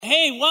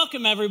Hey,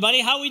 welcome everybody.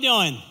 How we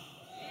doing?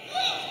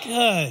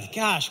 Good.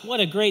 Gosh,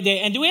 what a great day.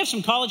 And do we have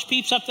some college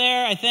peeps up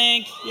there, I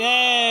think?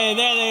 Yay,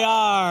 there they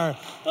are.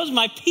 Those are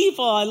my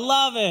people. I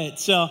love it.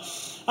 So,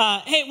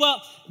 hey,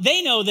 well,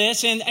 they know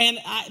this, and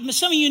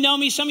some of you know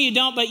me, some of you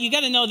don't, but you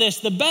got to know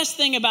this. The best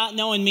thing about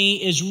knowing me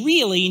is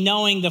really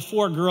knowing the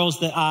four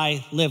girls that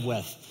I live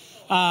with.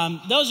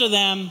 Those are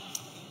them.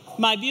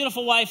 My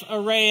beautiful wife,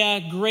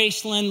 Araya,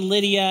 Gracelyn,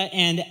 Lydia,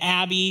 and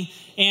Abby.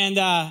 And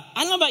I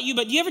don't know about you,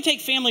 but do you ever take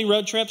family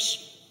road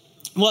trips?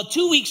 Well,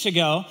 2 weeks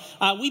ago,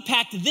 we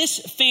packed this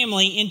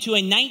family into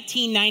a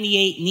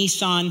 1998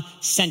 Nissan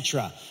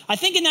Sentra. I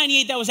think in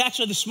 98, that was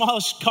actually the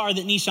smallest car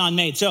that Nissan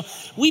made. So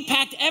we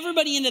packed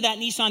everybody into that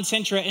Nissan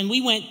Sentra, and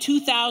we went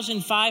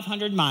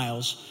 2,500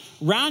 miles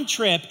round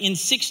trip in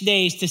 6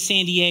 days to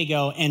San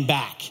Diego and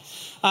back.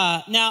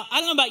 Now, I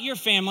don't know about your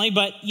family,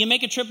 but you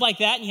make a trip like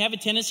that, and you have a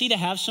tendency to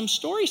have some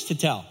stories to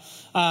tell.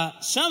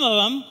 Some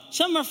of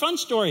them are fun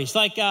stories.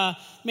 Like,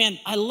 man,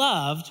 I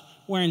loved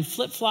wearing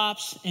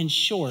flip-flops and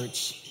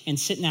shorts and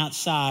sitting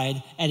outside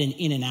at an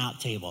In-N-Out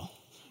table.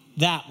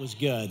 That was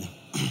good.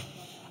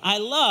 I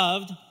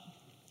loved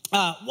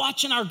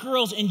watching our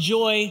girls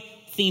enjoy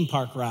theme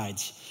park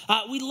rides.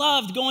 We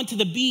loved going to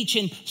the beach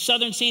in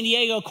southern San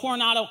Diego,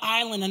 Coronado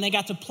Island, and they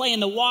got to play in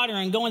the water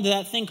and go into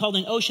that thing called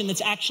an ocean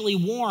that's actually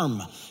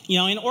warm. You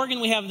know, in Oregon,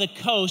 we have the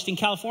coast. In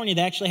California,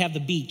 they actually have the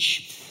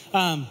beach.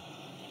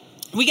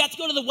 We got to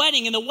go to the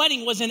wedding, and the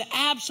wedding was an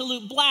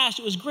absolute blast.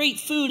 It was great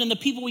food, and the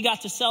people we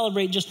got to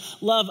celebrate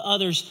just love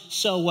others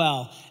so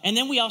well. And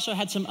then we also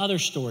had some other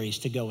stories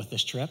to go with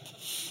this trip.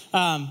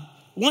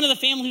 One of the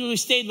families we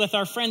stayed with,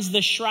 our friends, the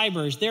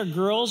Schreibers, their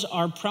girls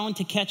are prone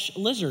to catch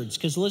lizards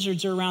because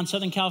lizards are around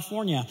Southern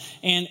California.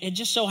 And it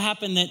just so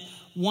happened that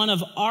one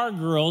of our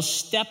girls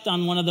stepped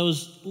on one of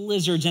those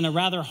lizards in a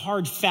rather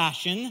hard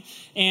fashion.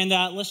 And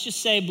let's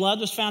just say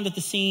blood was found at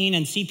the scene,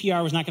 and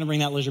CPR was not going to bring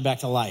that lizard back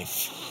to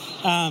life.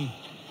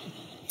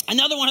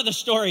 Another one of the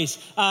stories,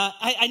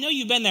 I know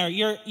you've been there.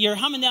 You're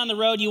humming down the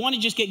road. You want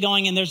to just get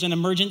going, and there's an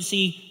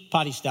emergency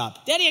potty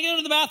stop. Daddy, I got to go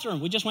to the bathroom.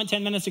 We just went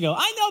 10 minutes ago.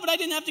 I know, but I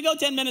didn't have to go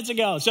 10 minutes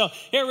ago. So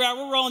here we are.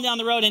 We're rolling down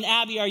the road, and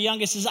Abby, our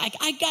youngest, is like,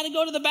 I got to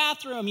go to the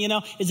bathroom. You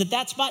know, is it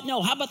that spot?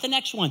 No. How about the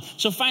next one?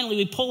 So finally,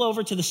 we pull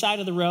over to the side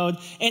of the road,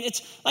 and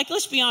it's like,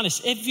 let's be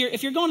honest.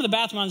 If you're going to the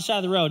bathroom on the side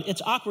of the road,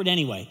 it's awkward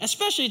anyway.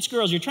 Especially it's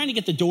girls. You're trying to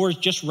get the doors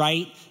just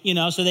right, you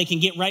know, so they can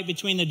get right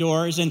between the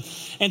doors. And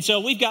so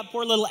we've got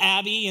poor little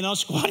Abby, you know,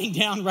 squatting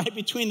down right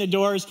between the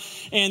doors.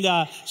 And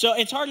so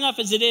it's hard enough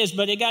as it is,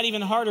 but it got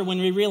even harder when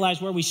we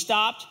realized where we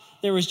stopped.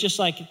 There was just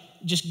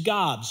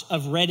gobs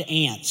of red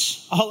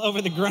ants all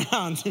over the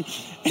ground.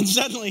 And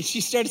suddenly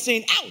she started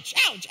saying, ouch,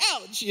 ouch,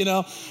 ouch, you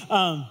know.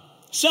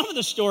 Some of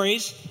the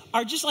stories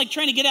are just like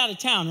trying to get out of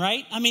town,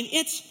 right? I mean,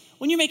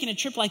 when you're making a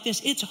trip like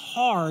this, it's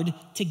hard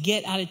to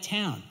get out of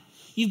town.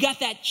 You've got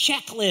that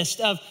checklist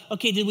of,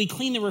 okay, did we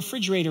clean the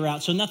refrigerator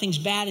out so nothing's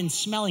bad and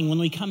smelling when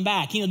we come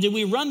back? You know, did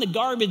we run the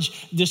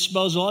garbage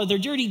disposal? Are there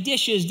dirty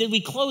dishes? Did we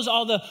close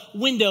all the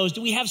windows?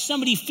 Do we have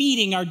somebody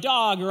feeding our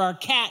dog or our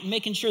cat and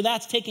making sure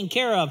that's taken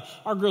care of?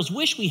 Our girls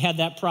wish we had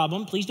that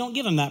problem. Please don't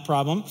give them that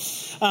problem.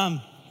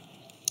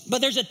 But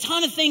there's a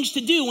ton of things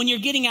to do when you're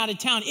getting out of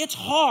town. It's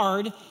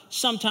hard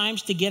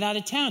sometimes to get out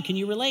of town. Can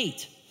you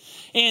relate?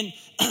 And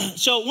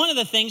so one of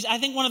the things, I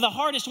think one of the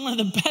hardest, one of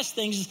the best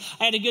things is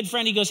I had a good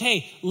friend. He goes,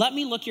 hey, let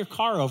me look your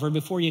car over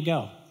before you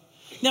go.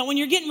 Now, when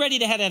you're getting ready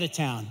to head out of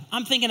town,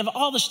 I'm thinking of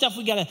all the stuff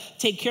we got to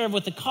take care of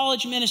with the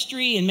college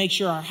ministry and make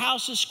sure our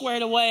house is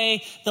squared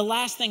away. The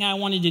last thing I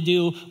wanted to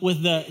do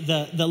with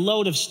the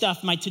load of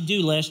stuff, my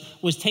to-do list,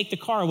 was take the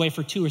car away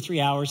for 2 or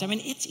 3 hours. I mean,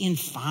 it's in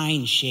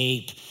fine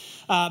shape.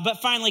 But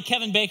finally,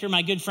 Kevin Baker,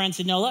 my good friend,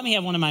 said, no, let me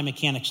have one of my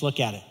mechanics look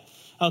at it.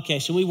 Okay,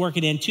 so we work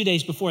it in 2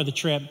 days before the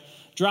trip.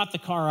 Drop the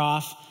car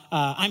off.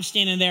 I'm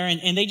standing there,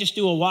 and they just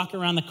do a walk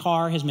around the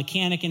car, his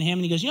mechanic and him,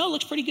 and he goes, you know, it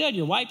looks pretty good.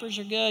 Your wipers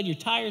are good. Your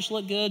tires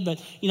look good.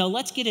 But, you know,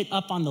 let's get it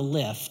up on the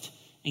lift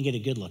and get a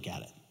good look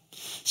at it.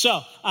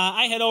 So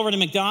I head over to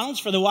McDonald's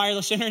for the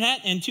wireless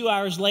internet, and 2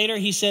 hours later,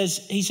 he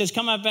says,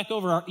 come on back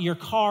over. Your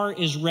car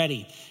is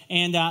ready.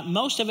 And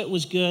most of it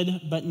was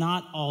good, but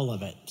not all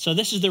of it. So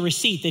this is the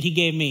receipt that he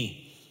gave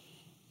me.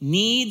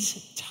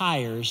 Needs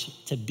tires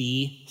to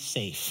be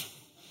safe.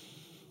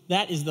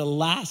 That is the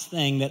last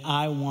thing that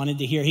I wanted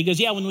to hear. He goes,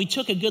 yeah, when we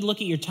took a good look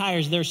at your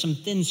tires, there's some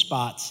thin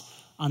spots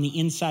on the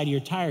inside of your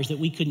tires that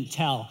we couldn't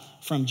tell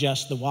from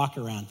just the walk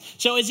around.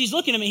 So as he's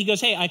looking at me, he goes,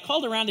 hey, I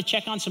called around to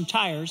check on some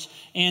tires,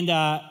 and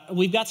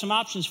we've got some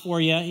options for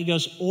you. He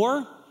goes,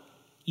 or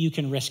you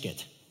can risk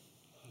it.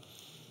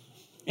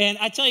 And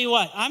I tell you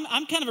what,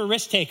 I'm kind of a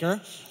risk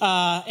taker. So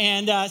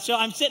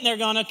I'm sitting there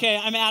going, okay,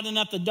 I'm adding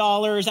up the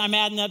dollars. I'm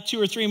adding up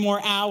 2 or 3 more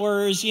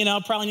hours, you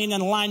know, probably need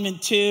an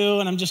alignment too.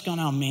 And I'm just going,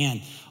 oh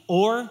man,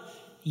 or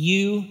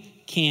you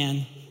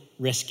can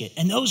risk it.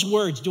 And those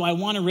words, do I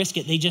want to risk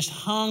it? They just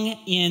hung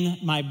in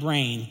my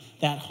brain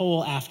that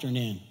whole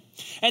afternoon.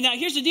 And now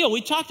here's the deal.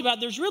 We talked about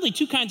there's really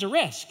 2 kinds of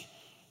risk.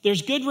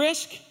 There's good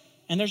risk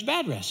and there's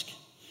bad risk.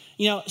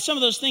 Some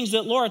of those things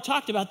that Laura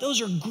talked about,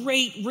 those are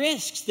great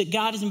risks that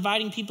God is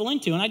inviting people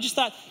into. And I just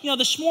thought,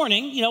 this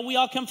morning, we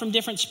all come from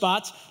different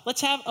spots.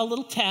 Let's have a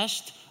little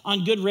test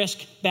on good risk,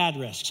 bad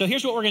risk. So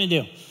here's what we're going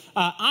to do.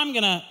 I'm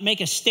going to make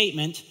a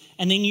statement,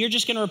 and then you're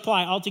just going to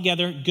reply all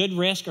together, good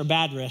risk or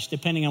bad risk,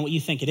 depending on what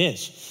you think it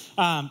is.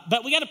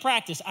 But we got to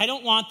practice. I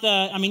don't want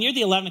you're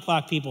the 11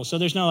 o'clock people, so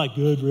there's no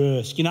good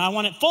risk. I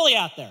want it fully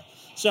out there.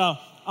 So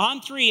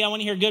on 3, I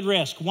want to hear good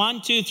risk.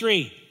 1, 2,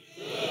 3.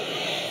 Good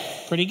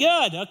risk. Pretty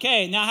good.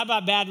 Okay, now how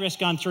about bad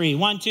risk on 3?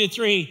 1, 2,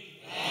 3.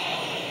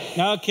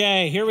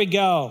 Okay, here we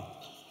go.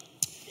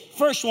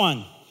 First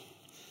one.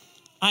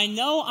 I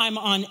know I'm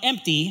on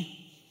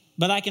empty,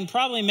 but I can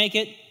probably make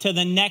it to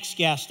the next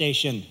gas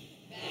station.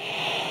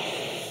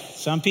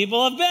 Some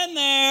people have been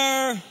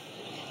there.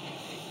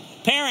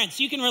 Parents,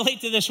 you can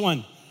relate to this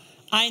one.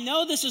 I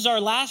know this is our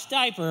last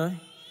diaper,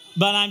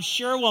 but I'm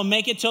sure we'll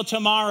make it till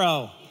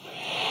tomorrow.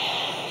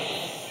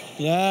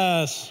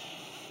 Yes.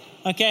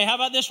 Okay, how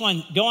about this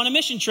one? Go on a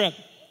mission trip.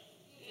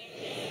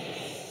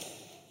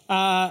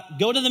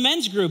 Go to the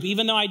men's group,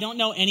 even though I don't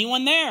know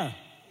anyone there.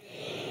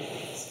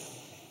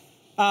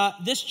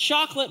 This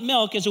chocolate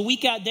milk is a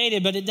week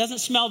outdated, but it doesn't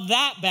smell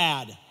that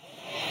bad.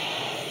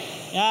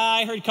 Yeah,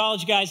 I heard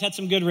college guys had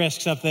some good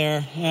risks up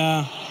there.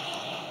 Yeah.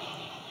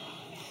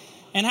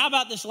 And how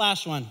about this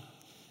last one?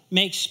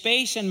 Make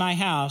space in my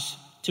house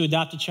to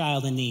adopt a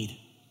child in need.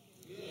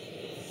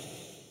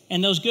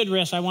 And those good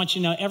risks, I want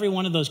you to know, every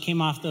one of those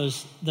came off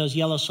those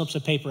yellow slips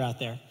of paper out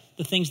there.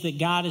 The things that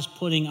God is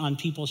putting on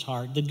people's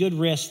heart, the good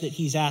risks that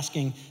he's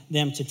asking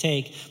them to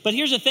take. But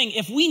here's the thing,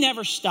 if we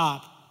never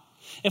stop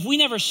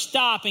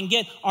and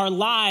get our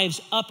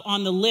lives up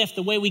on the lift,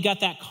 the way we got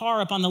that car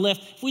up on the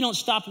lift, if we don't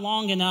stop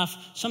long enough,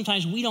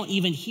 sometimes we don't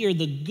even hear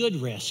the good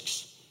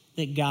risks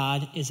that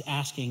God is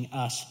asking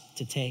us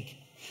to take.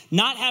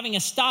 Not having a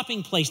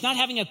stopping place, not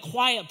having a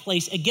quiet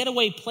place, a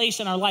getaway place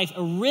in our life,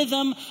 a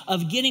rhythm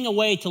of getting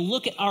away to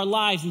look at our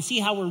lives and see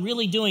how we're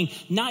really doing,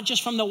 not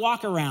just from the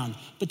walk around,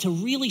 but to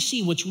really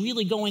see what's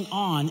really going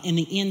on in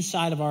the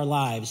inside of our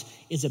lives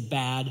is a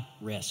bad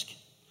risk.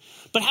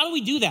 But how do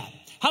we do that?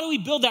 How do we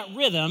build that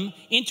rhythm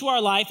into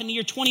our life in the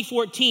year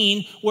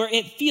 2014 where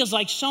it feels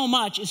like so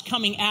much is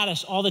coming at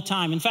us all the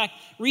time? In fact,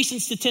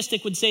 recent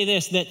statistic would say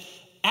this, that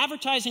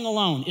advertising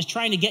alone is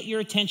trying to get your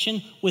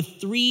attention with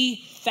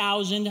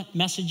 3,000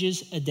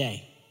 messages a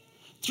day.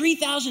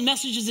 3,000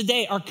 messages a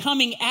day are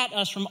coming at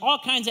us from all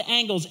kinds of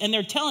angles, and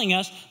they're telling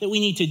us that we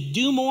need to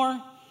do more,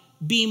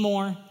 be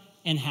more,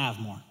 and have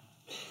more.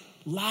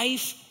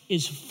 Life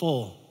is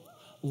full.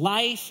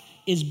 Life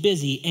is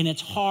busy, and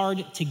it's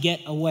hard to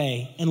get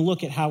away and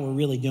look at how we're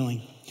really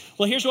doing.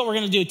 Well, here's what we're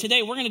going to do.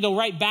 Today, we're going to go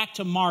right back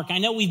to Mark. I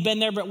know we've been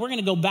there, but we're going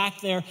to go back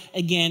there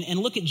again and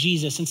look at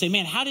Jesus and say,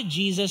 man, how did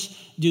Jesus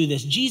do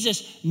this?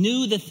 Jesus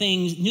knew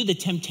the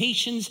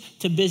temptations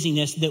to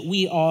busyness that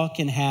we all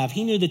can have.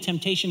 He knew the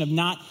temptation of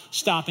not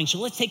stopping. So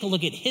let's take a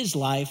look at his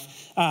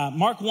life.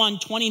 Mark 1,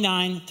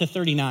 29 to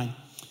 39.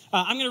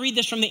 I'm going to read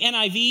this from the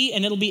NIV,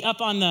 and it'll be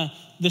up on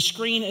the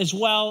screen as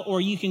well,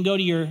 or you can go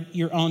to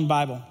your own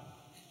Bible.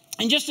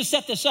 And just to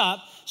set this up,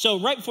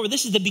 so right before,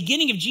 this is the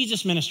beginning of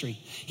Jesus' ministry.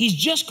 He's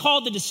just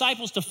called the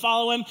disciples to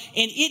follow him,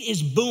 and it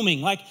is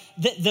booming. Like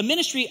the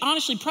ministry,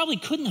 honestly, probably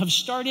couldn't have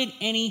started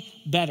any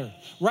better.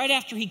 Right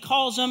after he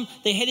calls them,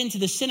 they head into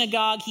the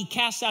synagogue. He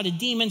casts out a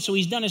demon, so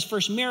he's done his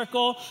first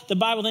miracle. The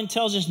Bible then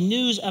tells us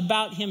news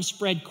about him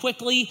spread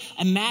quickly.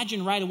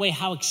 Imagine right away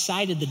how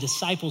excited the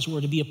disciples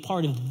were to be a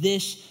part of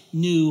this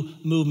new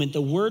movement.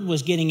 The word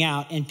was getting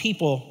out, and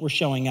people were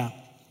showing up.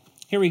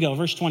 Here we go,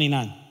 verse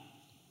 29.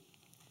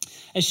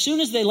 As soon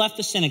as they left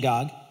the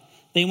synagogue,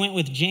 they went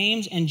with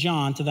James and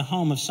John to the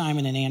home of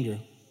Simon and Andrew.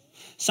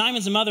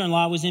 Simon's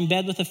mother-in-law was in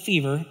bed with a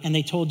fever, and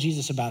they told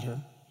Jesus about her.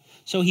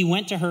 So he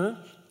went to her,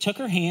 took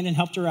her hand, and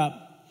helped her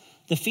up.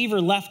 The fever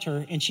left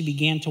her, and she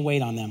began to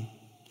wait on them.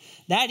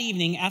 That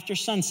evening, after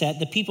sunset,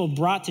 the people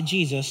brought to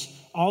Jesus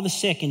all the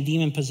sick and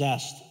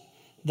demon-possessed.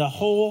 The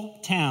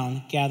whole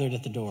town gathered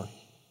at the door.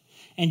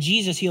 And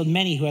Jesus healed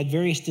many who had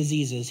various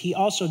diseases. He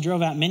also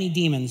drove out many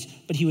demons,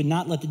 but he would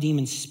not let the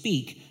demons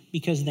speak,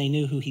 because they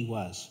knew who he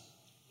was.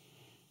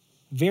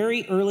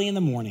 Very early in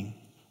the morning,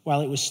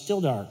 while it was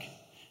still dark,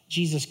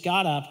 Jesus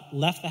got up,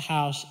 left the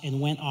house, and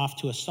went off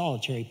to a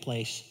solitary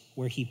place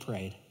where he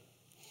prayed.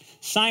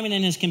 Simon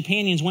and his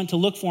companions went to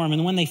look for him,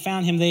 and when they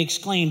found him, they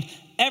exclaimed,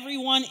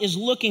 "Everyone is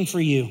looking for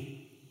you."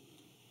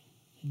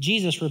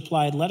 Jesus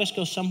replied, "Let us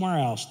go somewhere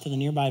else to the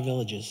nearby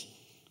villages,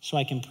 so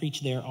I can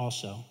preach there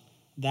also.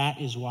 That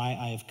is why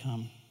I have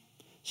come."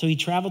 So he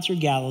traveled through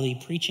Galilee,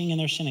 preaching in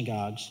their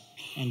synagogues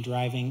and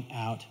driving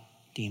out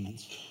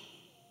demons.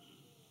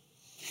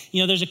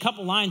 There's a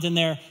couple lines in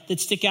there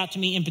that stick out to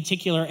me in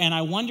particular, and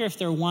I wonder if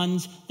they're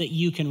ones that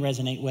you can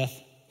resonate with.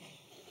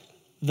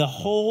 The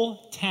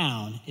whole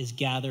town is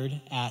gathered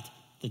at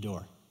the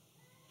door.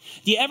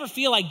 Do you ever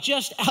feel like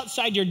just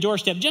outside your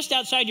doorstep, just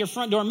outside your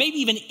front door, maybe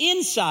even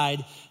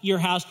inside your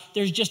house,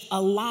 there's just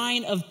a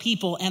line of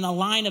people and a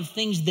line of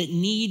things that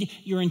need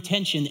your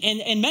attention?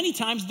 And many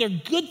times they're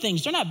good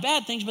things. They're not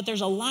bad things, but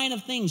there's a line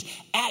of things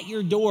at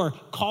your door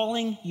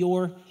calling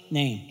your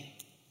name.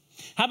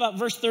 How about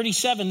verse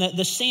 37,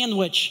 the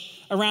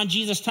sandwich around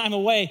Jesus' time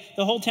away?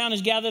 The whole town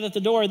is gathered at the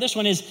door. This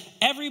one is,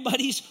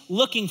 everybody's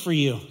looking for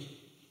you.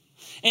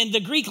 And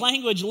the Greek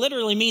language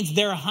literally means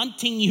they're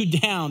hunting you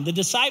down. The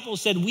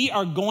disciples said, we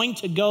are going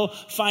to go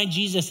find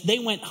Jesus. They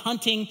went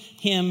hunting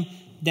him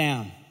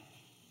down.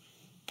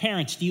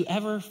 Parents, do you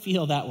ever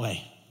feel that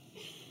way?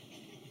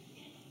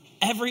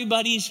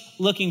 Everybody's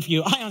looking for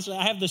you.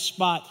 I have this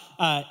spot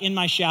in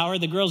my shower.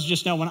 The girls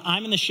just know when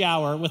I'm in the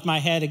shower with my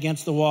head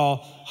against the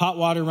wall, hot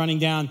water running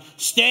down,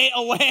 stay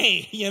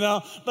away,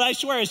 But I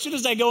swear, as soon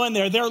as I go in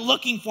there, they're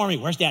looking for me.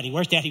 Where's daddy?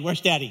 Where's daddy?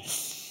 Where's daddy?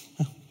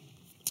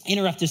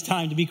 Interrupt this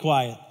time to be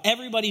quiet.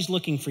 Everybody's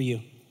looking for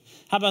you.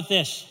 How about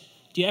this?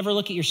 Do you ever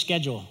look at your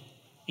schedule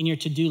and your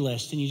to-do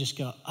list and you just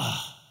go,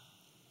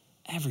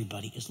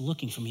 everybody is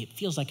looking for me. It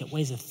feels like it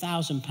weighs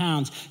 1,000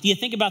 pounds. Do you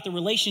think about the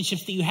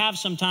relationships that you have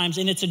sometimes,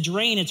 and it's a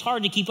drain? It's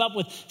hard to keep up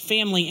with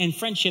family and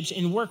friendships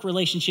and work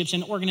relationships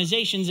and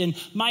organizations and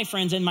my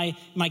friends and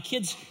my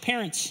kids'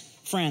 parents'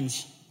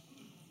 friends.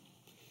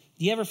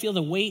 Do you ever feel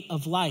the weight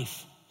of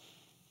life?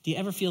 Do you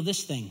ever feel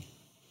this thing?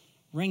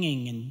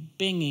 Ringing and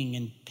binging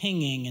and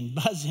pinging and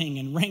buzzing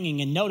and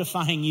ringing and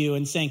notifying you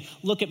and saying,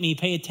 look at me,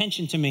 pay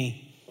attention to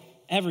me.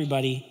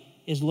 Everybody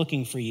is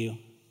looking for you.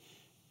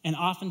 And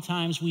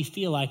oftentimes we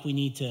feel like we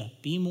need to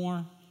be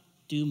more,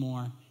 do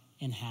more,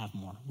 and have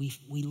more.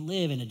 We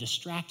live in a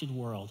distracted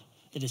world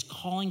that is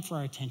calling for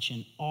our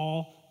attention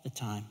all the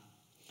time.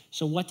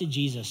 So what did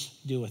Jesus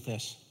do with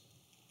this?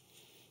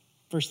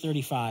 Verse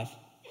 35,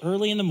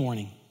 early in the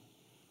morning,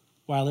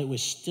 while it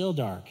was still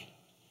dark,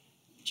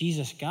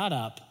 Jesus got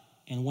up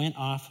and went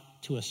off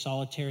to a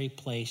solitary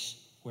place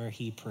where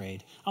he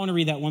prayed. I want to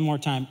read that one more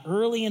time.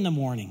 Early in the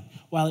morning,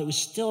 while it was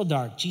still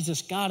dark,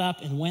 Jesus got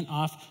up and went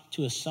off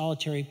to a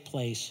solitary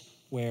place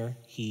where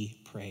he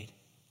prayed.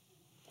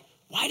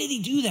 Why did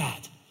he do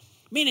that?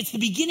 Man, it's the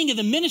beginning of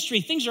the ministry.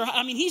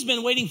 He's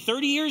been waiting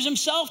 30 years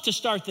himself to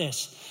start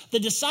this. The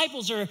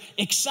disciples are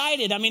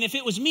excited. If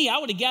it was me, I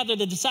would have gathered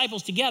the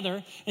disciples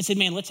together and said,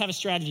 man, let's have a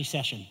strategy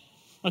session.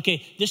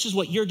 Okay, this is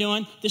what you're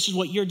doing. This is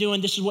what you're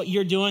doing. This is what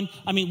you're doing.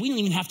 We don't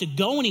even have to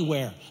go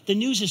anywhere. The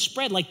news has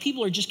spread. Like,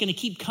 people are just going to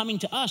keep coming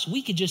to us.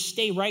 We could just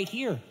stay right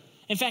here.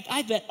 In fact,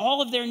 I bet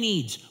all of their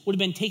needs would have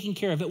been taken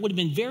care of. It would have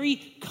been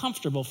very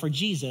comfortable for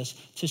Jesus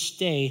to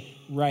stay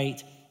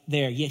right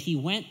there. Yet he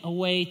went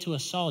away to a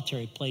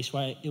solitary place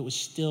while it was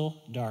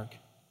still dark.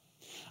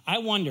 I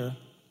wonder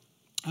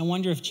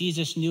if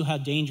Jesus knew how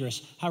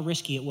dangerous, how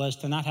risky it was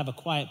to not have a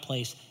quiet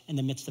place in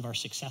the midst of our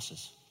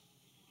successes.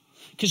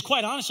 Because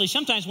quite honestly,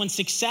 sometimes when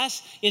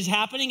success is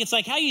happening, it's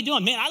like, how you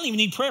doing? Man, I don't even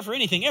need prayer for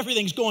anything.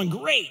 Everything's going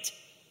great.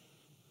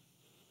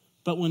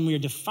 But when we're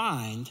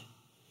defined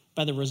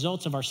by the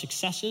results of our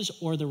successes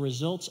or the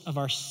results of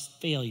our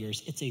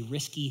failures, it's a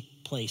risky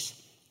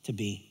place to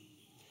be.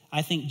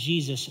 I think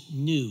Jesus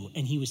knew,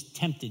 and he was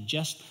tempted,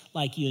 just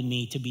like you and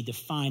me, to be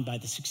defined by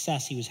the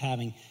success he was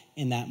having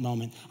in that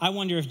moment. I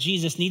wonder if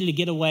Jesus needed to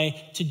get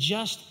away to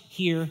just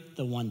hear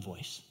the one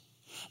voice.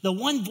 The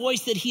one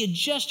voice that he had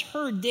just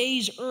heard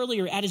days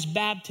earlier at his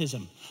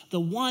baptism. The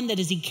one that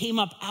as he came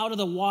up out of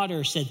the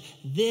water said,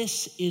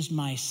 this is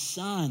my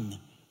son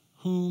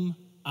whom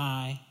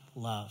I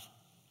love.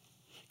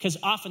 Because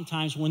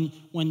oftentimes when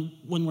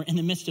we're in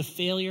the midst of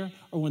failure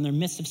or when we're in the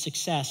midst of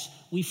success,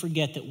 we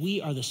forget that we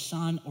are the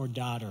son or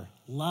daughter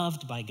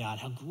loved by God.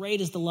 How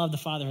great is the love the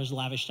Father has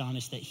lavished on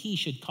us that he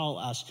should call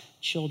us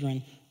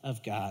children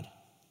of God.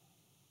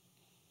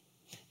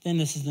 Then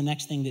this is the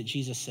next thing that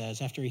Jesus says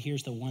after he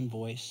hears the one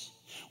voice.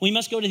 We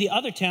must go to the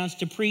other towns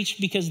to preach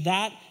because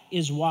that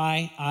is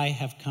why I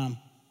have come.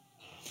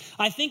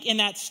 I think in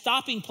that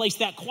stopping place,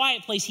 that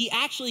quiet place, he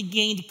actually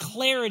gained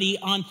clarity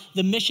on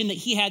the mission that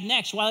he had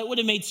next. While it would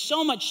have made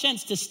so much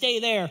sense to stay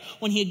there,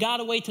 when he got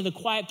away to the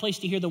quiet place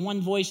to hear the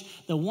one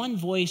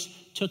voice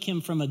took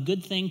him from a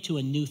good thing to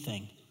a new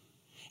thing.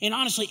 And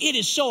honestly, it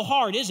is so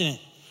hard, isn't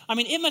it?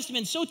 It must have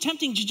been so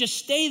tempting to just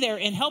stay there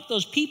and help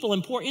those people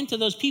and pour into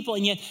those people.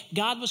 And yet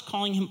God was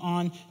calling him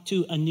on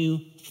to a new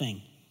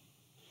thing.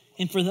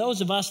 And for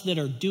those of us that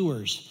are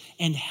doers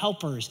and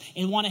helpers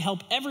and want to help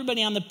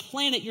everybody on the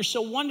planet, you're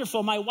so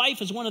wonderful. My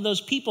wife is one of those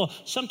people.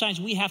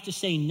 Sometimes we have to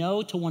say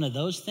no to one of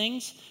those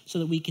things so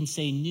that we can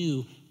say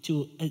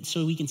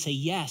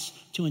yes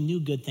to a new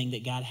good thing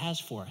that God has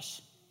for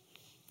us.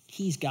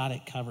 He's got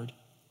it covered.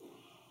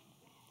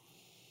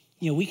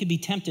 We could be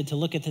tempted to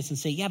look at this and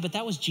say, yeah, but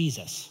that was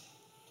Jesus.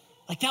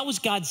 Like, that was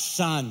God's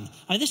son.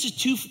 This is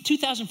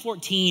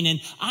 2014, and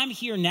I'm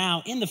here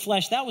now in the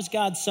flesh. That was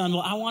God's son.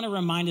 Well, I want to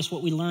remind us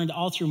what we learned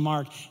all through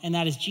Mark, and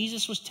that is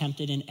Jesus was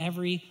tempted in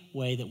every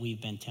way that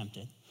we've been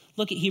tempted.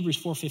 Look at Hebrews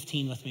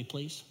 4:15 with me,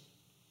 please.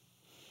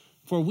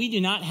 For we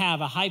do not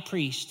have a high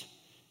priest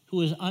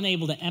who is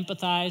unable to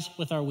empathize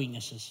with our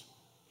weaknesses,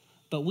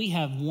 but we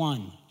have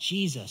one,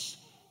 Jesus,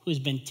 who has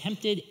been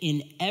tempted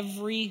in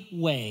every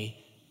way,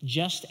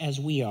 just as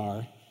we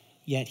are,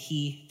 yet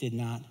he did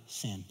not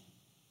sin.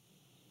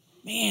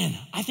 Man,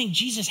 I think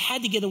Jesus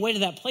had to get away to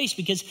that place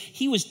because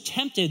he was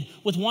tempted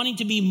with wanting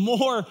to be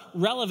more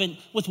relevant,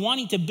 with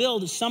wanting to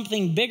build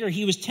something bigger.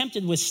 He was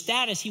tempted with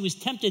status. He was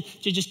tempted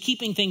to just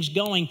keeping things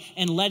going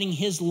and letting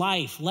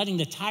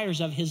the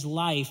tires of his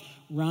life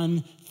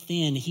run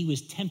thin. He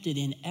was tempted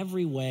in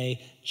every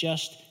way,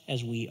 just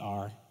as we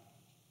are.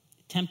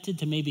 Tempted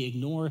to maybe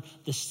ignore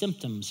the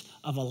symptoms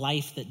of a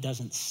life that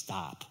doesn't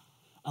stop.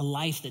 A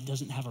life that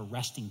doesn't have a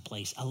resting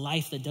place, a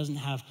life that doesn't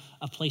have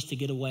a place to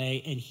get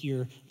away and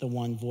hear the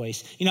one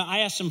voice. I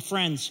asked some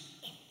friends,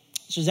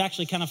 this was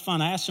actually kind of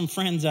fun. I asked some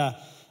friends,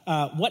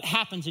 what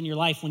happens in your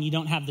life when you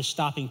don't have the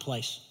stopping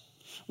place?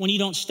 When you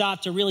don't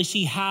stop to really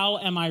see how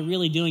am I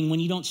really doing?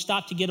 When you don't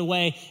stop to get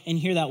away and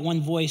hear that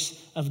one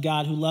voice of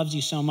God who loves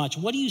you so much.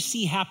 What do you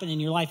see happen in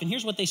your life? And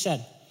here's what they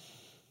said.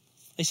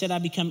 They said, I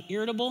become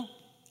irritable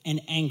and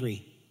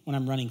angry when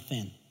I'm running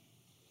thin.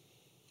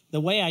 The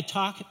way I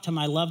talk to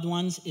my loved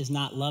ones is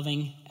not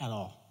loving at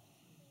all.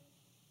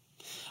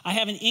 I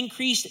have an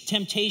increased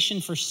temptation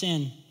for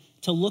sin,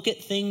 to look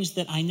at things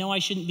that I know I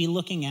shouldn't be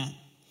looking at.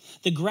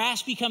 The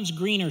grass becomes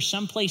greener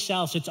someplace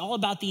else. It's all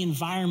about the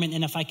environment,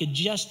 and if I could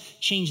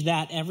just change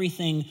that,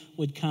 everything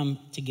would come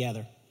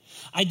together.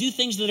 I do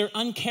things that are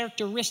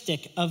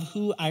uncharacteristic of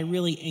who I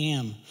really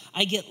am.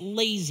 I get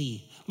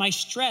lazy. My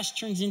stress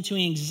turns into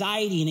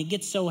anxiety, and it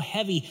gets so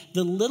heavy,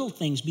 the little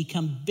things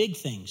become big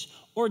things.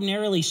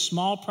 Ordinarily,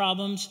 small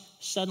problems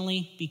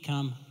suddenly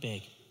become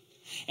big.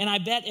 And I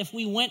bet if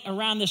we went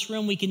around this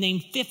room, we could name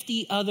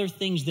 50 other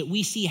things that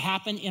we see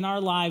happen in our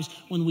lives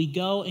when we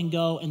go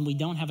and we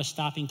don't have a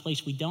stopping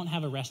place. We don't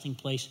have a resting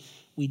place.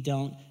 We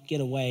don't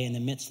get away in the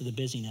midst of the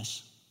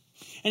busyness.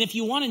 And if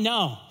you want to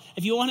know,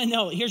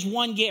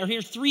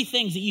 here's 3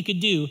 things that you could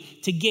do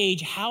to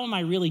gauge how am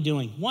I really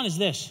doing. One is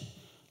this: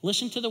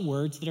 listen to the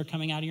words that are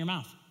coming out of your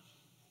mouth.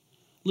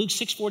 Luke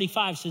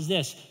 6:45 says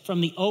this, from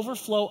the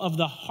overflow of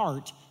the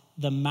heart,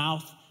 the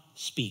mouth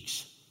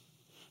speaks.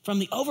 From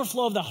the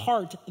overflow of the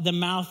heart, the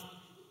mouth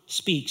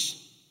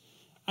speaks.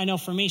 I know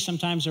for me,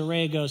 sometimes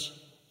Araya goes,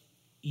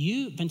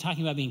 you've been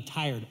talking about being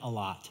tired a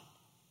lot.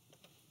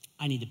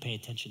 I need to pay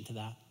attention to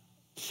that.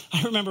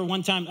 I remember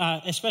one time,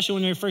 especially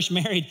when we were first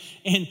married,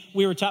 and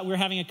we were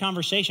having a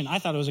conversation. I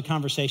thought it was a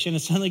conversation,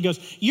 and suddenly goes,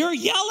 you're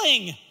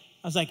yelling.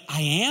 I was like,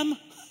 I am?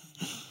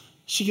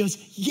 She goes,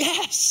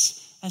 yes.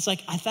 I was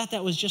like, I thought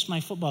that was just my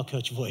football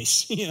coach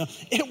voice.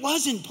 It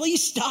wasn't.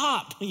 Please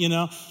stop.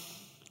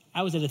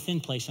 I was at a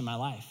thin place in my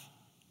life.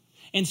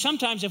 And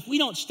sometimes if we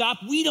don't stop,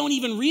 we don't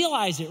even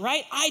realize it,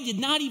 right? I did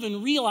not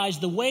even realize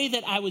the way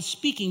that I was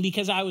speaking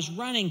because I was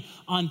running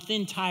on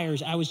thin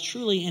tires. I was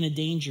truly in a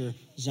danger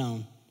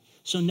zone.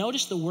 So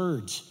notice the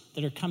words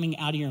that are coming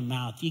out of your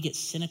mouth. Do you get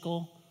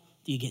cynical?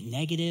 Do you get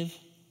negative?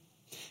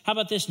 How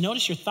about this?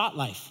 Notice your thought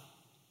life.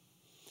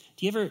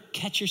 Do you ever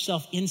catch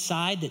yourself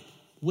inside that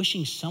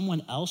wishing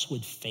someone else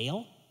would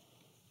fail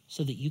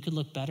so that you could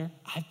look better?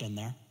 I've been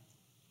there.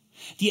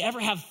 Do you ever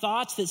have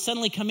thoughts that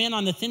suddenly come in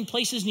on the thin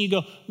places and you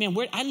go, man,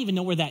 I don't even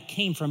know where that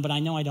came from, but I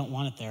know I don't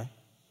want it there.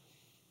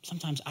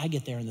 Sometimes I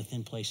get there in the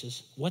thin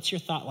places. What's your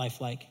thought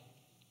life like?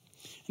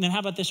 And then how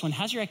about this one?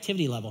 How's your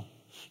activity level?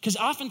 Because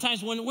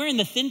oftentimes when we're in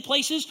the thin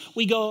places,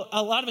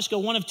 a lot of us go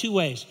one of 2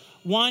 ways.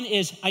 One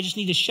is I just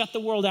need to shut the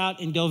world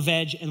out and go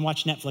veg and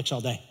watch Netflix all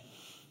day.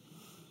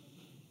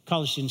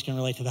 College students can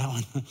relate to that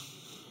one.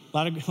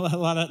 A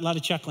lot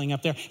of chuckling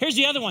up there. Here's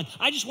the other one.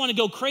 I just want to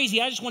go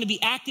crazy. I just want to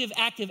be active,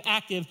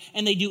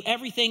 and they do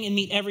everything and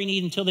meet every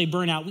need until they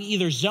burn out. We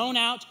either zone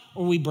out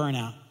or we burn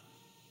out.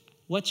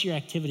 What's your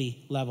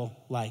activity level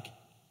like?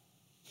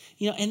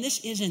 And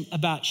this isn't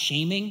about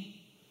shaming.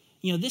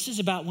 This is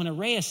about when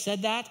Araya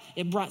said that,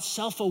 it brought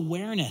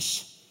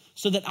self-awareness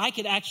so that I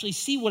could actually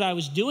see what I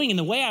was doing and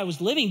the way I was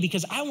living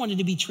because I wanted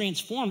to be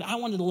transformed. I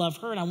wanted to love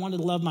her and I wanted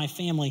to love my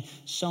family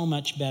so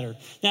much better.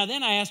 Now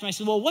then I asked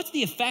myself, well, what's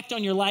the effect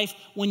on your life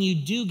when you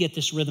do get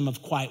this rhythm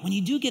of quiet, when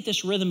you do get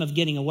this rhythm of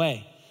getting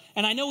away?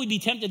 And I know we'd be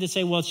tempted to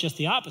say, well, it's just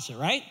the opposite,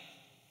 right?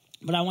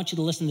 But I want you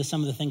to listen to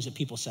some of the things that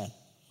people said.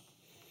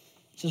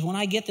 It says, when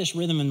I get this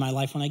rhythm in my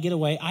life, when I get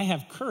away, I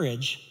have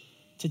courage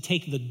to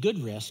take the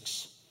good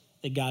risks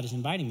that God is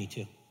inviting me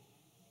to.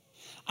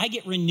 I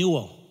get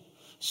renewal.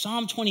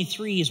 Psalm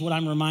 23 is what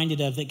I'm reminded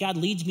of, that God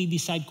leads me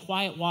beside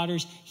quiet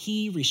waters.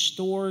 He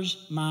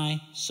restores my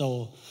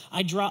soul.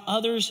 I draw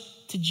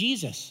others to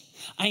Jesus.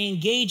 I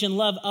engage and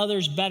love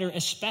others better,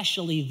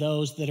 especially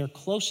those that are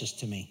closest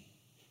to me.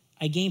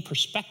 I gain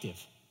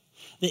perspective.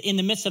 That in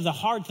the midst of the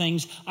hard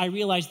things, I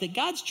realize that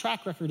God's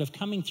track record of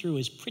coming through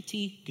is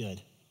pretty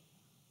good.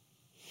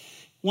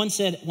 One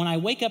said, when I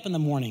wake up in the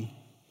morning,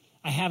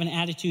 I have an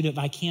attitude of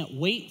I can't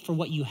wait for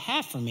what you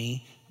have for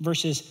me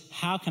versus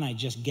how can I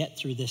just get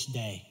through this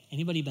day?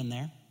 Anybody been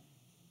there?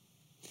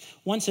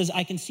 One says,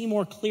 I can see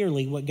more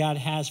clearly what God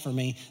has for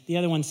me. The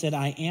other one said,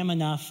 I am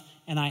enough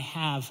and I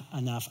have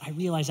enough. I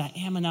realize I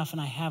am enough and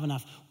I have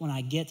enough when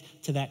I get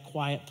to that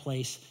quiet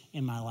place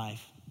in my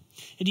life.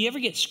 And do you ever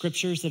get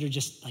scriptures that are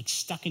just like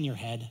stuck in your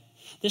head?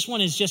 This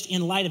one is just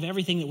in light of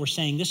everything that we're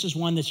saying. This is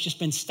one that's just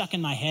been stuck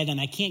in my head and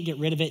I can't get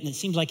rid of it. And it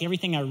seems like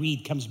everything I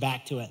read comes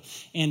back to it.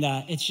 And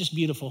it's just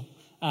beautiful.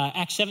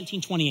 Acts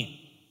 17:28.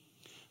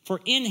 For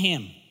in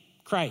him,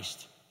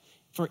 Christ,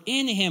 for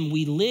in him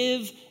we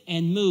live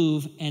and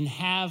move and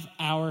have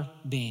our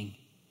being.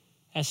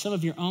 As some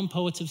of your own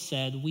poets have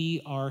said,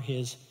 we are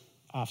his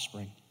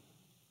offspring.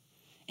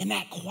 In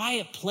that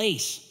quiet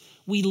place,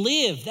 we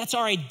live. That's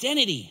our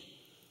identity.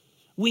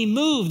 We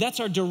move. That's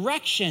our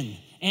direction.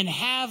 And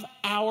have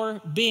our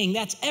being.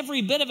 That's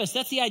every bit of us.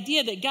 That's the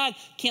idea that God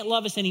can't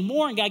love us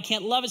anymore and God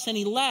can't love us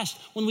any less.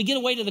 When we get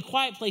away to the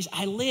quiet place,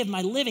 I live.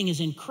 My living is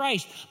in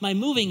Christ. My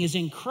moving is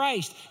in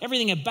Christ.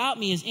 Everything about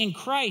me is in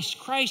Christ.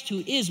 Christ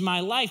who is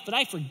my life. But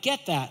I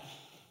forget that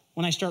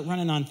when I start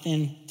running on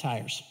thin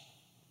tires.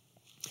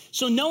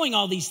 So knowing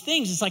all these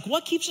things, it's like,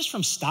 what keeps us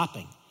from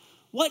stopping?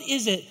 What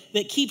is it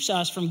that keeps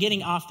us from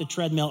getting off the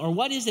treadmill? Or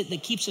what is it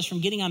that keeps us from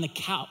getting on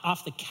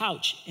off the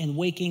couch and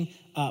waking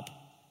up?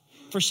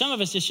 For some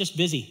of us, it's just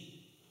busy.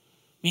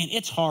 Man,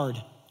 it's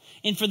hard.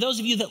 And for those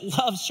of you that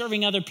love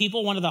serving other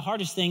people, one of the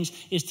hardest things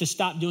is to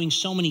stop doing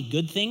so many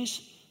good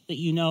things that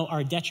you know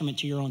are a detriment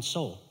to your own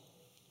soul.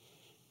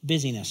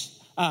 Busyness.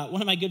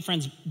 One of my good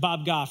friends,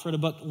 Bob Goff, wrote a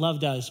book, Love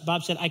Does.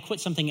 Bob said, I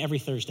quit something every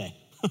Thursday.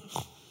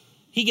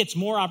 He gets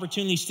more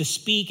opportunities to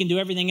speak and do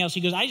everything else.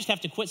 He goes, I just have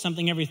to quit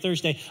something every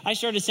Thursday. I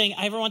started saying,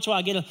 every once in a while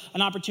I get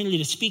an opportunity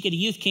to speak at a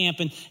youth camp.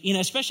 And,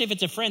 especially if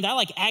it's a friend, I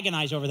like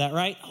agonize over that,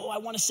 right? Oh, I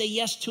want to say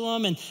yes to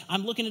him. And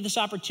I'm looking at this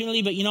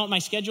opportunity, but you know what my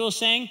schedule is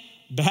saying?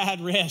 Bad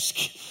risk.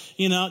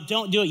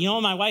 Don't do it. You know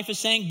what my wife is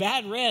saying?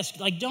 Bad risk.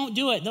 Like, don't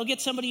do it. They'll get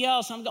somebody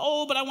else. I'm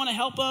but I want to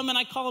help them. And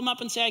I call them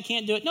up and say, I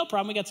can't do it. No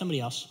problem. We got somebody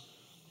else.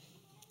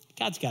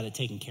 God's got it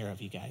taken care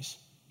of, you guys.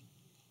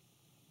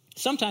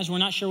 Sometimes we're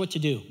not sure what to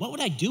do. What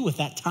would I do with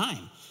that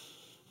time?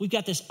 We've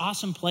got this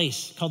awesome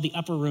place called the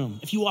Upper Room.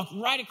 If you walk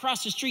right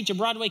across the street to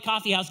Broadway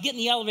Coffee House, get in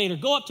the elevator,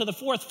 go up to the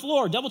 4th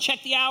floor, double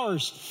check the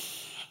hours.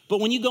 But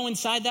when you go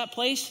inside that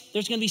place,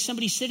 there's going to be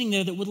somebody sitting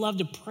there that would love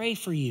to pray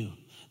for you,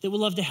 that would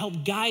love to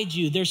help guide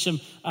you. There's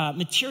some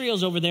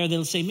materials over there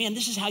that'll say, man,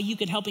 this is how you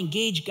can help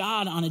engage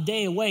God on a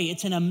day away.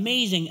 It's an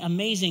amazing,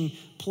 amazing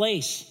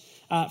place.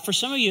 For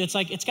some of you, it's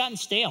like it's gotten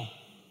stale.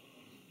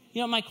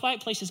 My quiet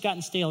place has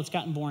gotten stale. It's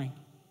gotten boring.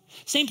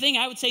 Same thing,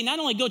 I would say, not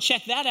only go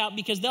check that out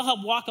because they'll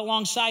help walk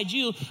alongside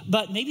you,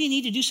 but maybe you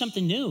need to do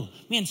something new.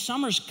 Man,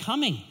 summer's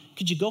coming.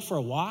 Could you go for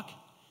a walk?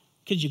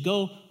 Could you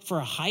go for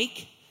a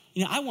hike?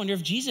 I wonder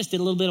if Jesus did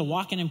a little bit of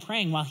walking and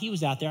praying while he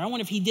was out there. I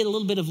wonder if he did a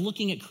little bit of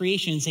looking at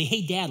creation and say,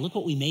 hey, Dad, look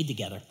what we made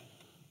together.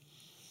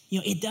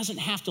 It doesn't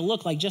have to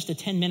look like just a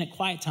 10-minute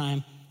quiet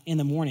time in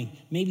the morning.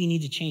 Maybe you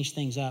need to change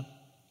things up.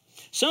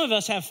 Some of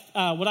us have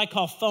what I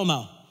call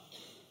FOMO,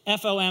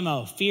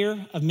 F-O-M-O,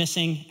 fear of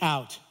missing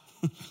out.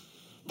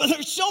 But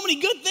there's so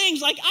many good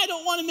things, like I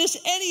don't want to miss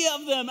any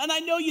of them. And I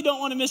know you don't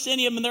want to miss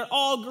any of them, and they're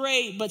all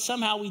great, but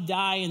somehow we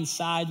die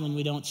inside when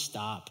we don't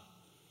stop.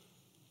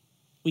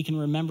 We can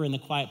remember in the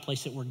quiet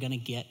place that we're going to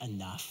get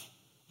enough.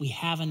 We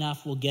have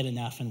enough, we'll get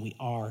enough, and we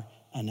are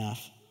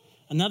enough.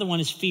 Another one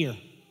is fear.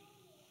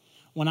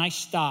 When I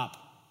stop,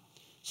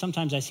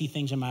 sometimes I see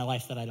things in my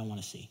life that I don't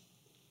want to see.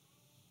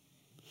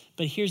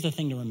 But here's the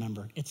thing to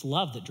remember. It's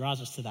love that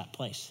draws us to that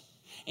place,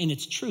 and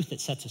it's truth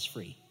that sets us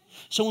free.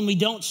 So when we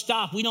don't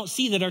stop, we don't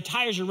see that our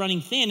tires are running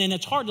thin, and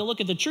it's hard to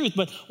look at the truth.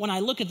 But when I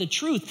look at the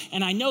truth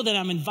and I know that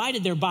I'm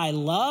invited there by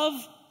love,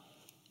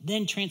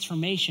 then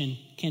transformation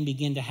can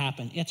begin to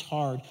happen. It's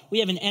hard. We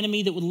have an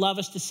enemy that would love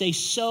us to stay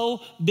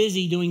so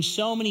busy doing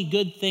so many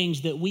good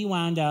things that we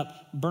wound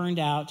up burned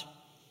out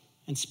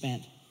and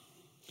spent.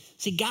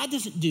 See, God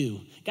doesn't do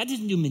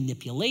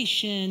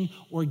manipulation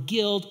or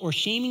guilt or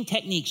shaming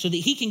techniques so that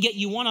he can get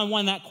you one-on-one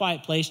in that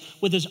quiet place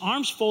with his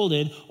arms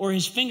folded or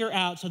his finger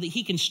out so that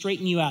he can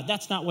straighten you out.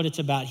 That's not what it's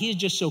about. He is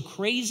just so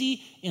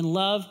crazy in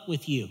love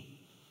with you.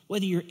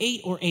 Whether you're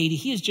 8 or 80,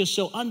 he is just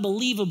so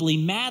unbelievably,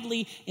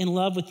 madly in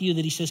love with you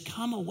that he says,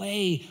 come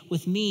away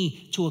with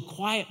me to a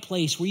quiet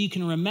place where you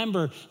can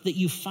remember that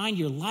you find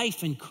your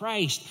life in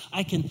Christ.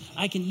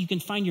 You can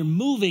find your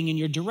moving and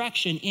your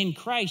direction in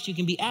Christ. You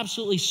can be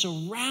absolutely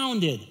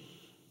surrounded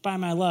by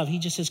my love. He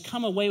just says,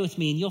 come away with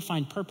me and you'll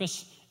find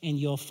purpose and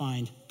you'll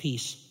find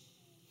peace.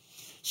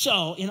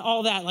 So in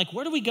all that,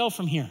 where do we go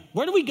from here?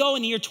 Where do we go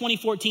in the year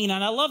 2014?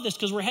 And I love this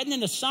because we're heading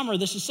into summer.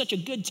 This is such a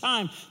good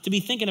time to be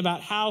thinking about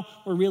how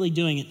we're really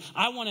doing it.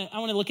 I want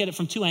to look at it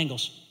from 2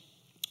 angles.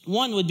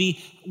 One would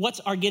be,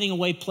 what's our getting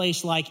away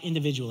place like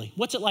individually?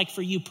 What's it like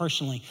for you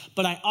personally?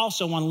 But I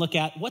also want to look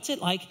at, what's it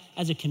like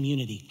as a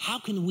community? How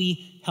can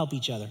we help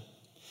each other?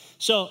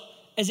 So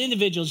as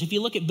individuals, if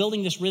you look at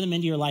building this rhythm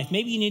into your life,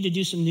 maybe you need to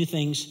do some new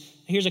things.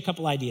 Here's a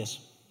couple ideas.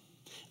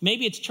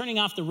 Maybe it's turning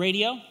off the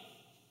radio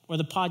or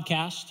the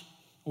podcast,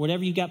 or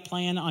whatever you got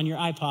playing on your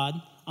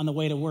iPod on the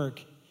way to work,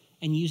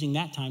 and using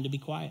that time to be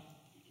quiet.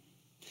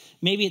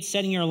 Maybe it's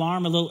setting your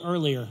alarm a little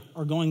earlier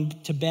or going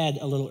to bed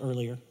a little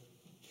earlier.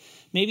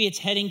 Maybe it's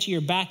heading to your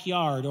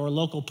backyard or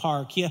local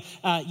park.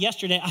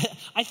 Yesterday,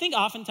 I think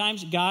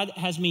oftentimes God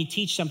has me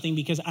teach something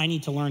because I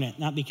need to learn it,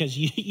 not because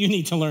you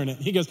need to learn it.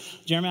 He goes,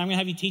 Jeremy, I'm going to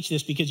have you teach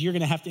this because you're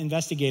going to have to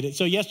investigate it.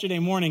 So yesterday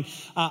morning,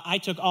 I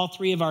took all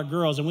three of our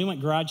girls and we went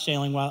garage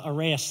sailing while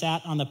Araya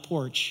sat on the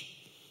porch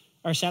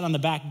or sat on the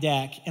back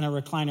deck in a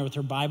recliner with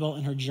her Bible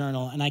and her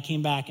journal. And I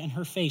came back and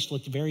her face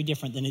looked very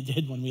different than it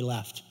did when we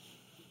left.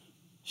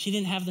 She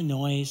didn't have the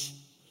noise.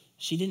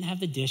 She didn't have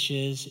the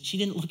dishes. She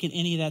didn't look at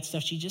any of that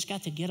stuff. She just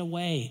got to get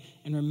away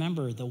and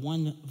remember the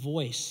one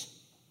voice.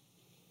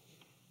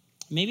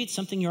 Maybe it's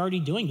something you're already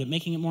doing, but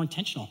making it more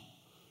intentional.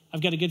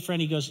 I've got a good friend.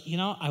 He goes,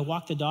 I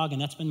walk the dog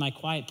and that's been my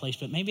quiet place,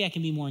 but maybe I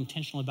can be more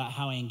intentional about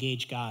how I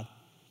engage God.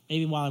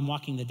 Maybe while I'm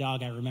walking the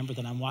dog, I remember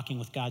that I'm walking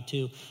with God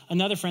too.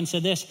 Another friend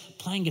said this,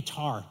 playing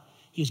guitar.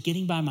 He was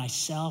getting by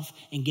myself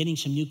and getting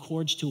some new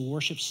chords to a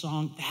worship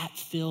song. That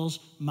fills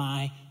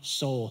my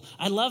soul.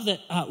 I love that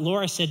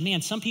Laura said,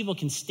 man, some people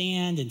can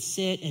stand and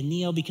sit and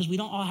kneel because we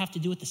don't all have to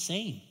do it the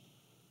same.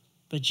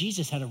 But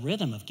Jesus had a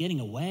rhythm of getting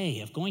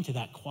away, of going to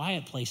that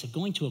quiet place, of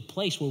going to a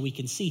place where we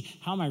can see,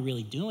 how am I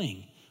really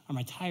doing? Are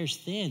my tires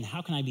thin?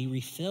 How can I be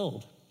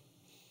refilled?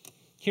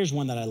 Here's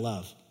one that I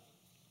love.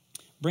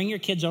 Bring your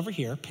kids over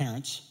here,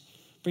 parents.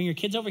 Bring your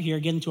kids over here,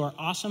 get into our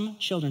awesome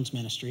children's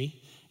ministry.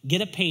 Get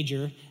a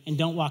pager and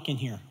don't walk in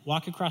here.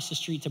 Walk across the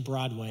street to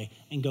Broadway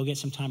and go get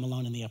some time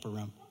alone in the upper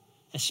room,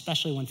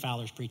 especially when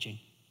Fowler's preaching.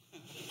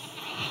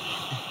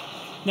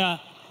 Now,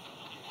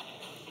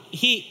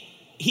 he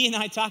and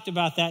I talked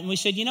about that, and we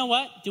said, you know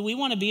what? Do we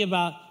want to be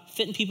about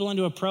fitting people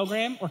into a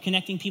program or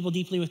connecting people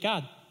deeply with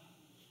God?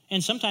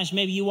 And sometimes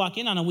maybe you walk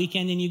in on a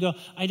weekend and you go,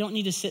 I don't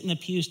need to sit in the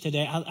pews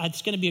today.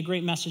 It's going to be a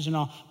great message and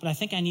all, but I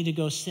think I need to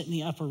go sit in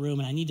the upper room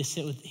and I need to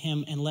sit with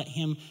him and let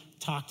him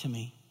talk to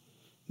me.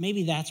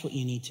 Maybe that's what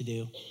you need to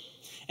do.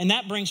 And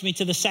that brings me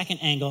to the second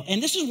angle.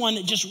 And this is one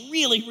that just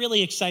really,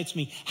 really excites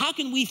me. How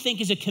can we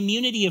think as a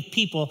community of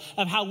people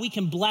of how we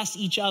can bless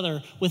each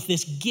other with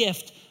this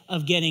gift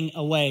of getting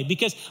away?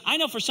 Because I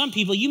know for some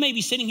people, you may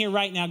be sitting here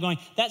right now going,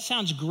 that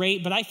sounds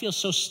great, but I feel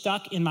so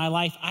stuck in my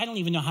life, I don't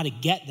even know how to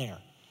get there.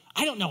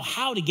 I don't know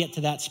how to get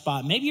to that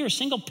spot. Maybe you're a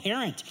single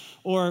parent,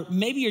 or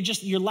maybe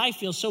your life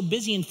feels so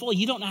busy and full,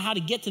 you don't know how to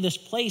get to this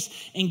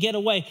place and get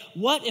away.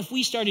 What if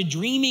we started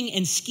dreaming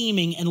and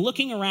scheming and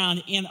looking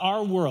around in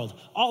our world,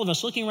 all of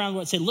us looking around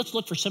and say, let's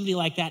look for somebody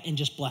like that and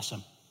just bless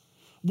them?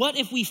 What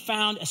if we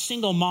found a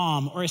single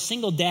mom or a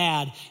single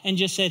dad and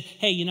just said,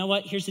 hey, you know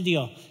what? Here's the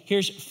deal.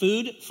 Here's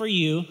food for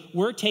you.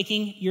 We're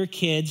taking your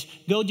kids.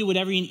 Go do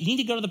whatever you need. You need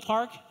to go to the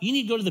park. You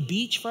need to go to the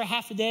beach for a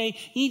half a day.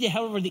 You need to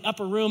head over to the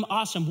upper room.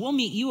 Awesome. We'll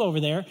meet you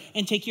over there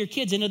and take your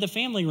kids into the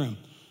family room.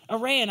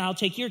 Araya and I'll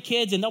take your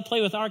kids and they'll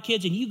play with our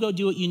kids and you go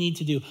do what you need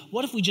to do.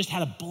 What if we just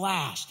had a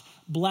blast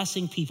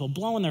blessing people,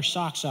 blowing their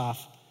socks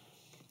off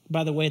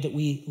by the way that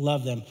we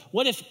love them?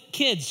 What if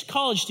kids,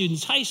 college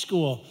students, high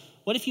school,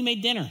 what if you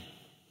made dinner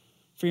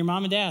for your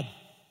mom and dad,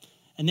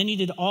 and then you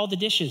did all the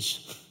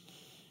dishes,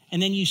 and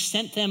then you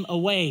sent them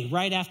away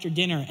right after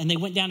dinner, and they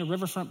went down to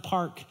Riverfront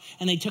Park,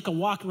 and they took a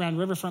walk around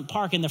Riverfront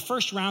Park, and the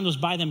first round was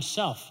by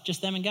themselves,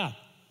 just them and God.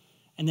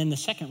 And then the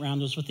second round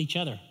was with each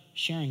other,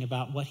 sharing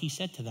about what he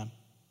said to them.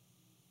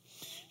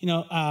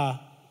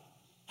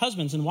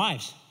 Husbands and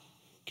wives,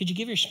 could you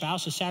give your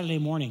spouse a Saturday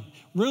morning?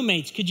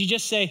 Roommates, could you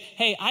just say,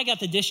 hey, I got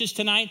the dishes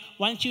tonight.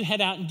 Why don't you head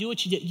out and do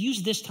what you did?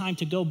 Use this time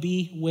to go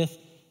be with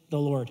the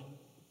Lord.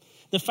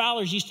 The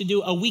Fowlers used to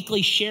do a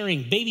weekly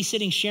sharing,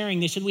 babysitting sharing.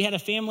 They said we had a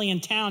family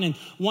in town, and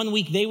one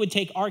week they would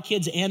take our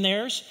kids and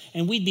theirs,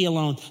 and we'd be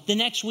alone. The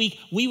next week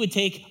we would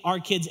take our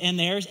kids and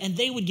theirs, and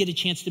they would get a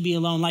chance to be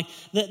alone. Like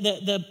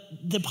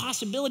the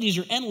possibilities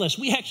are endless.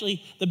 We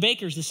actually, the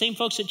Bakers, the same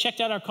folks that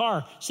checked out our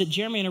car, said,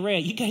 Jeremy and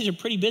Araya, you guys are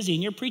pretty busy,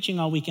 and you're preaching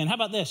all weekend. How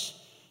about this?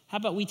 How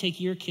about we take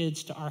your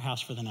kids to our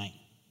house for the night?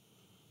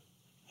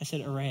 I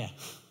said, Araya,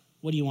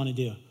 what do you want to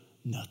do?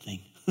 Nothing.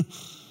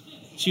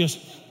 She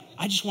goes,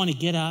 I just want to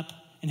get up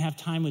and have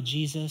time with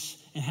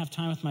Jesus and have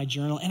time with my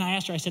journal. And I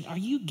asked her, I said, are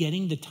you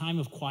getting the time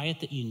of quiet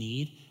that you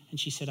need? And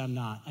she said, I'm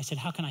not. I said,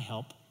 how can I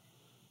help?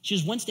 She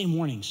was Wednesday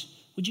mornings.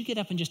 Would you get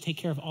up and just take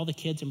care of all the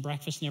kids and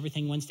breakfast and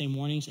everything Wednesday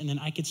mornings? And then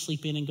I could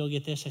sleep in and go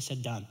get this. I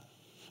said, done.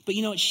 But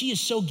you know what? She is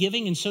so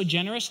giving and so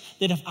generous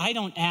that if I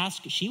don't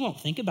ask, she won't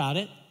think about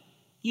it.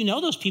 You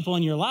know those people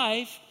in your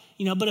life,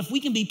 but if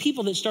we can be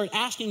people that start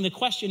asking the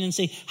question and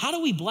say, how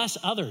do we bless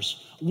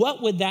others?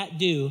 What would that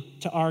do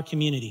to our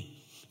community?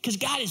 Because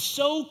God is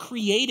so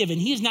creative and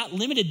he is not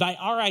limited by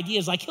our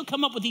ideas. Like he'll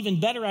come up with even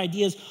better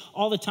ideas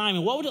all the time.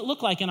 And what would it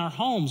look like in our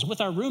homes,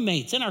 with our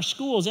roommates, in our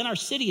schools, in our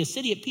city, a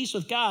city at peace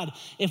with God,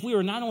 if we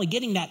were not only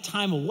getting that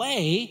time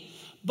away,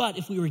 but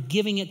if we were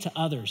giving it to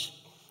others,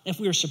 if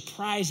we were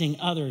surprising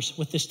others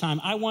with this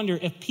time? I wonder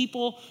if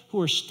people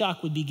who are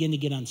stuck would begin to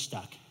get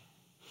unstuck.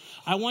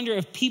 I wonder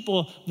if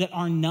people that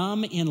are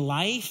numb in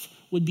life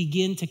would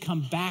begin to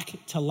come back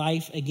to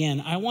life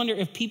again. I wonder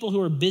if people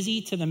who are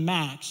busy to the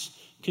max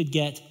could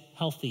get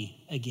healthy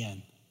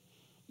again.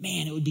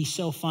 Man, it would be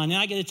so fun. And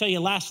I got to tell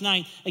you, last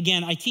night,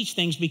 again, I teach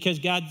things because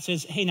God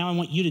says, hey, now I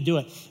want you to do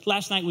it.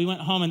 Last night we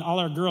went home and all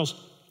our girls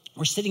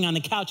We're sitting on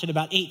the couch at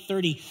about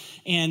 8:30,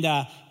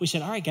 and we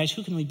said, all right, guys,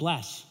 who can we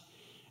bless?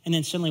 And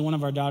then suddenly one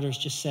of our daughters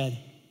just said,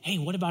 hey,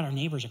 what about our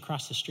neighbors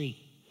across the street?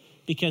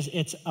 Because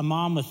it's a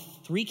mom with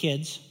 3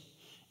 kids,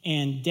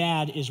 and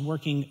dad is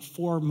working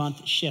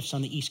 4-month shifts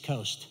on the East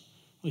Coast.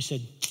 We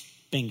said,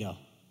 bingo,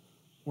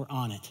 we're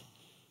on it.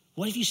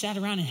 What if you sat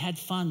around and had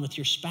fun with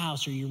your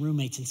spouse or your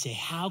roommates and say,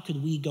 how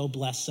could we go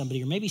bless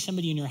somebody? Or maybe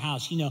somebody in your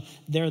house,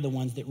 they're the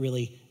ones that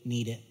really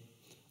need it.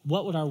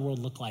 What would our world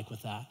look like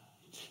with that?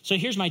 So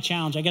here's my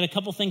challenge. I got a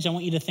couple things I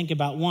want you to think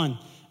about. One,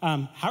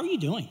 how are you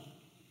doing?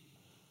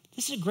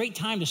 This is a great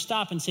time to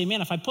stop and say,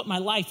 man, if I put my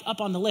life up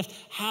on the lift,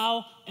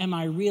 how am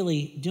I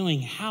really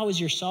doing? How is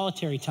your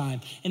solitary time?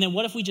 And then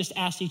what if we just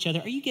asked each other,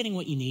 are you getting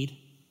what you need?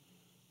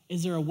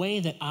 Is there a way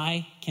that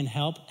I can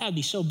help? That would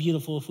be so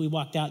beautiful if we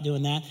walked out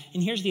doing that.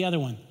 And here's the other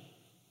one.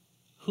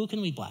 Who can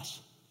we bless?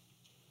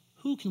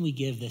 Who can we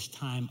give this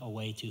time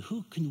away to?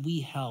 Who can we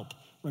help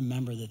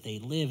remember that they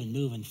live and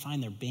move and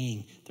find their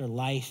being, their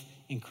life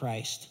in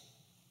Christ?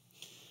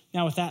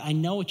 Now with that, I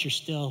know what you're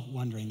still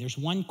wondering. There's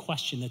one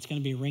question that's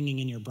going to be ringing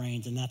in your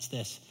brains, and that's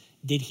this.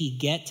 Did he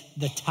get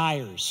the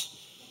tires?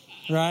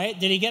 Right?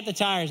 Did he get the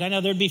tires? I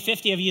know there'd be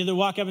 50 of you that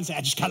walk up and say,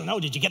 I just got to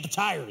know, did you get the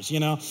tires?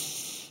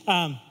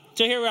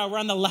 So here we are. We're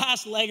on the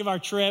last leg of our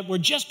trip. We're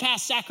just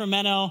past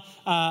Sacramento.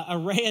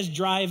 Araya's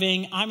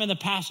driving. I'm in the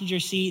passenger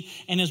seat.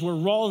 And as we're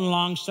rolling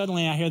along,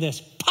 suddenly I hear this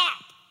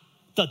pop.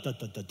 Dun, dun,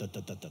 dun, dun, dun,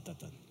 dun, dun, dun,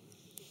 dun.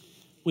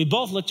 We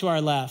both look to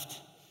our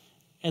left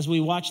as we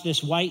watch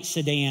this white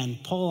sedan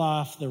pull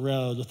off the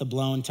road with a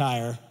blown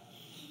tire.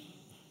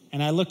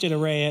 And I looked at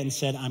Araya and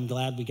said, I'm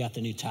glad we got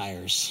the new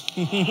tires.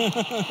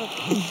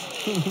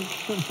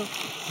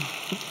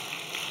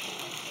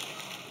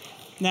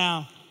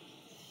 Now,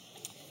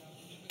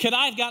 could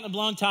I have gotten a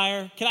blown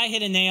tire? Could I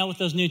hit a nail with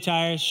those new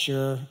tires?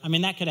 Sure. I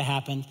mean, that could have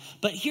happened.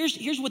 But here's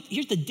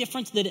the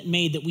difference that it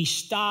made, that we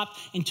stopped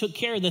and took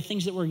care of the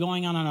things that were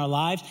going on in our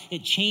lives.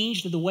 It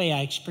changed the way I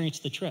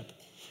experienced the trip.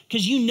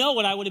 Because you know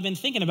what I would have been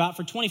thinking about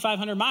for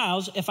 2,500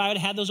 miles if I had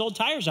had those old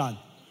tires on.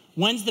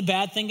 When's the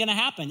bad thing going to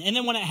happen? And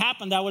then when it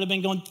happened, I would have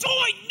been going,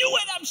 oh, I knew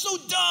it. I'm so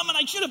dumb and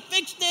I should have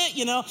fixed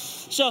it,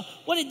 So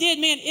what it did,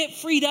 man, it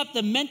freed up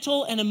the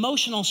mental and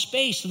emotional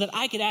space so that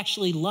I could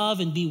actually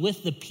love and be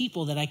with the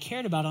people that I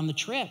cared about on the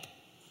trip.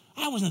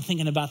 I wasn't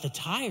thinking about the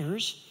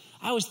tires.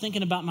 I was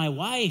thinking about my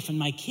wife and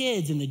my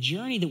kids and the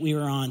journey that we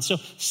were on. So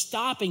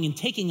stopping and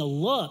taking a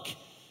look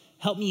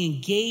helped me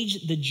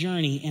engage the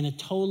journey in a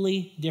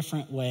totally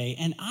different way.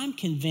 And I'm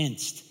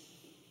convinced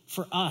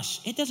for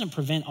us, it doesn't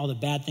prevent all the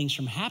bad things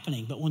from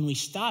happening, but when we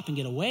stop and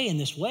get away in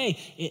this way,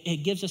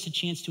 it gives us a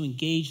chance to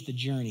engage the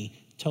journey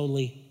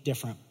totally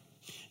different.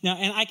 Now,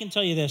 and I can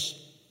tell you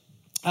this,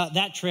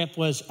 that trip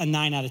was a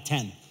 9 out of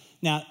 10.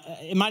 Now,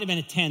 it might have been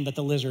a 10, but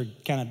the lizard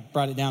kind of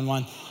brought it down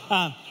one.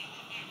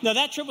 No,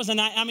 that trip was a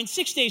 9.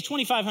 6 days,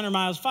 2,500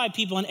 miles, 5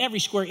 people, and every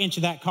square inch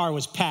of that car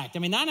was packed.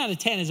 9 out of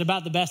 10 is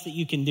about the best that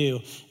you can do.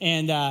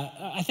 And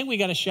I think we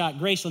got a shot.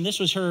 Graceland, this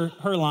was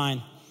her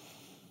line.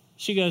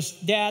 She goes,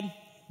 Dad,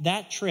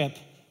 that trip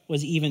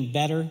was even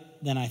better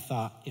than I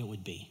thought it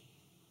would be.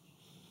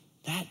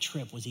 That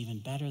trip was even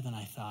better than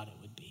I thought it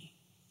would be.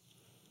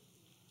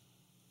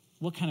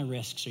 What kind of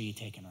risks are you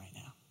taking right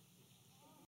now?